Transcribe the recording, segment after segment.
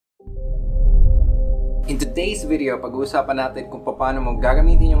In today's video, pag-uusapan natin kung paano mo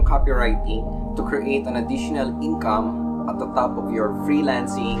gagamitin yung copywriting to create an additional income at the top of your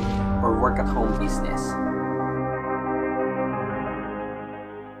freelancing or work-at-home business.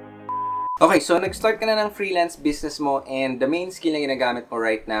 Okay, so nag-start ka na ng freelance business mo and the main skill na ginagamit mo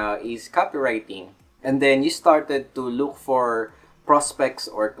right now is copywriting. And then you started to look for prospects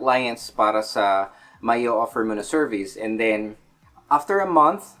or clients para sa may offer mo na service. And then, after a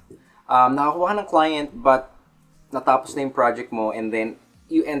month, nakakuha ka ng client but natapos na yung project mo and then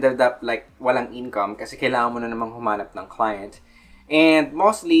you ended up like walang income kasi kailangan mo na namang humanap ng client. And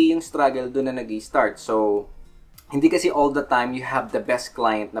mostly, yung struggle doon na nag-i-start. So, hindi kasi all the time you have the best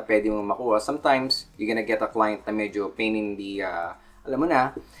client na pwede mong makuha. Sometimes, you're gonna get a client na medyo pain in the, alam mo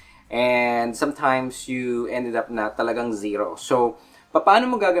na. And sometimes, you ended up na talagang zero. So, paano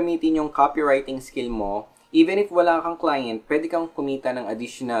mo gagamitin yung copywriting skill mo? Even if wala kang client, pwede kang kumita ng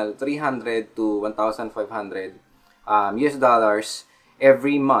additional 300 to 1,500 US dollars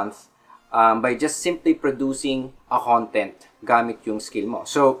every month by just simply producing a content gamit yung skill mo.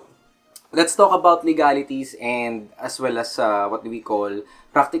 So, let's talk about legalities and as well as what we call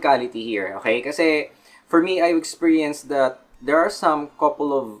practicality here, okay? Kasi for me, I've experienced that there are some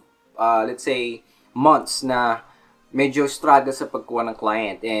couple of, let's say, months na medyo struggle sa pagkuha ng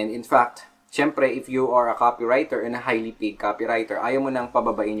client. And in fact, syempre, if you are a copywriter and a highly paid copywriter, ayaw mo nang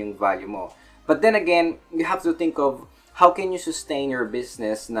pababain yung value mo. But then again, you have to think of how can you sustain your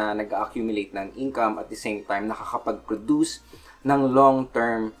business na nag-accumulate ng income at the same time nakakapag-produce ng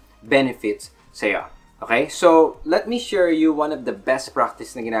long-term benefits sa'yo. Okay? So, let me share you one of the best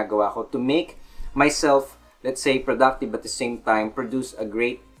practice na ginagawa ko to make myself, let's say, productive at the same time, produce a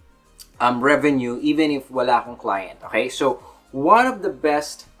great revenue even if wala akong client. Okay? So, one of the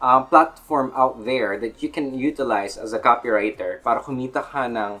best platform out there that you can utilize as a copywriter para kumita ka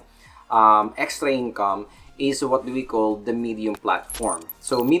ng extra income is what we call the Medium platform.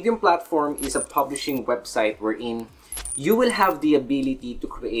 So Medium platform is a publishing website wherein you will have the ability to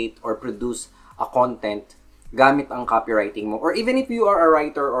create or produce a content gamit ang copywriting mo. Or even if you are a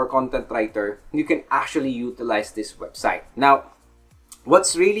writer or content writer, you can actually utilize this website. Now,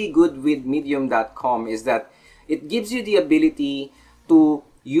 what's really good with Medium.com is that it gives you the ability to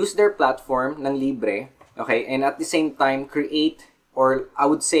use their platform ng libre, okay? And at the same time, create, or I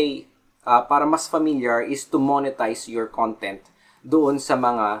would say, para mas familiar, is to monetize your content doon sa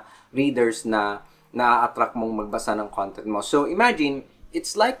mga readers na na-attract mong magbasa ng content mo. So, imagine,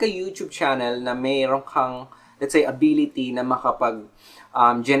 it's like a YouTube channel na mayroon kang, let's say, ability na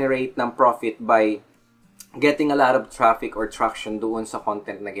makapag-generate ng profit by getting a lot of traffic or traction doon sa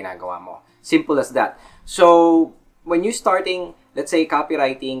content na ginagawa mo. Simple as that. So, when you're starting, let's say,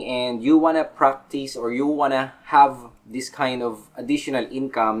 copywriting and you wanna practice or you wanna have this kind of additional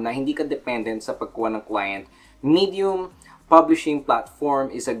income na hindi ka dependent sa pagkuha ng client, Medium publishing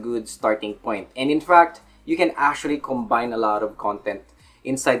platform is a good starting point. And in fact, you can actually combine a lot of content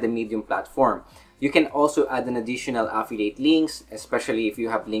inside the Medium platform. You can also add an additional affiliate links, especially if you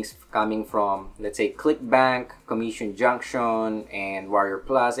have links coming from, let's say, ClickBank, Commission Junction, and Warrior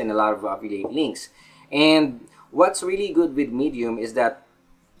Plus, and a lot of affiliate links. And what's really good with Medium is that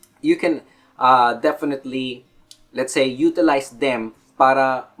you can definitely, let's say, utilize them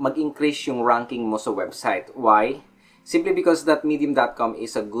para mag-increase yung ranking mo sa website. Why? Simply because that Medium.com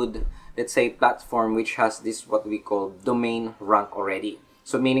is a good, let's say, platform which has this what we call domain rank already.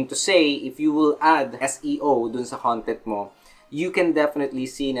 So meaning to say, if you will add SEO dun sa content mo, you can definitely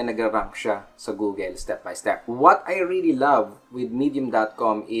see na nag-rank siya sa Google step by step. What I really love with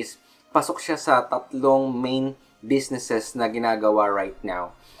Medium.com is pasok siya sa tatlong main businesses na ginagawa right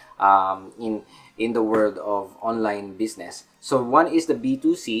now in the world of online business. So one is the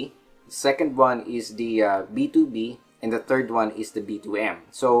B2C, the second one is the B2B, and the third one is the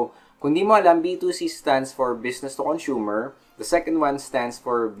B2M. So kung di mo alam, B2C stands for business to consumer, the second one stands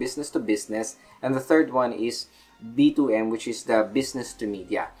for business to business, and the third one is B2M, which is the business to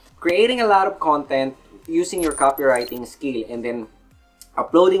media. Creating a lot of content using your copywriting skill and then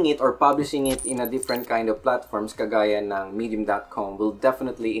uploading it or publishing it in a different kind of platforms kagaya ng Medium.com will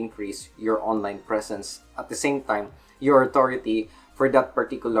definitely increase your online presence. At the same time, your authority for that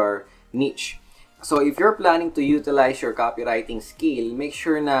particular niche. So if you're planning to utilize your copywriting skill, make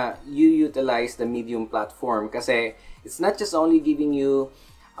sure na you utilize the Medium platform kasi it's not just only giving you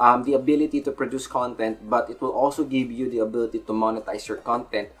the ability to produce content, but it will also give you the ability to monetize your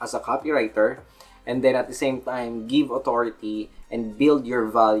content as a copywriter, and then at the same time, give authority and build your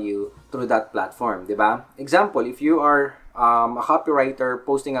value through that platform, diba? Example, if you are a copywriter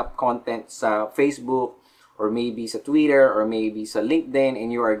posting up content sa Facebook or maybe sa Twitter, or maybe sa LinkedIn, and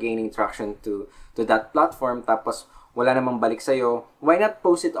you are gaining traction to that platform, tapos wala namang balik sa'yo, why not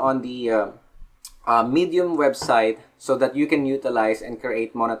post it on the Medium website so that you can utilize and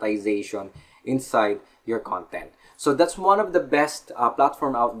create monetization inside your content. So that's one of the best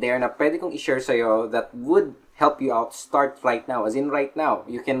platform out there na pwede kong i-share sa'yo that would help you out. Start right now. As in right now,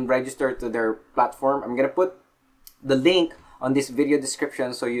 you can register to their platform. I'm gonna put the link on this video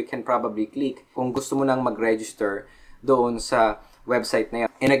description so you can probably click kung gusto mo nang mag-register doon sa website na yan.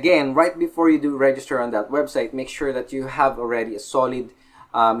 And again, right before you do register on that website, make sure that you have already a solid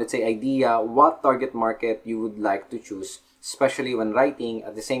let's say idea what target market you would like to choose, especially when writing.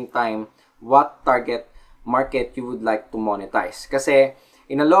 At the same time, what target market you would like to monetize. Kasi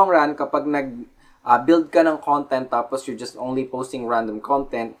in a long run, kapag build ka ng content tapos you're just only posting random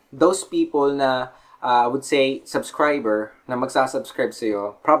content, those people na I would say subscriber na magsasubscribe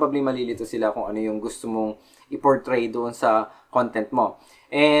sa'yo, probably malilito sila kung ano yung gusto mong i-portray doon sa content mo.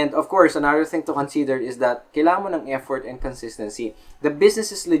 And of course, another thing to consider is that kailangan mo ng effort and consistency. The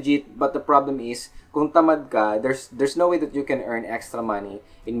business is legit, but the problem is, kung tamad ka, there's no way that you can earn extra money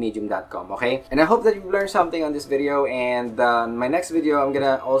in medium.com, okay? And I hope that you've learned something on this video, and in my next video, I'm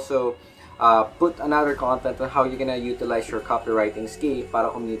gonna also put another content on how you're gonna utilize your copywriting skill para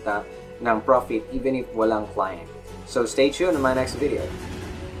kumita ng profit even if walang client. So stay tuned in my next video.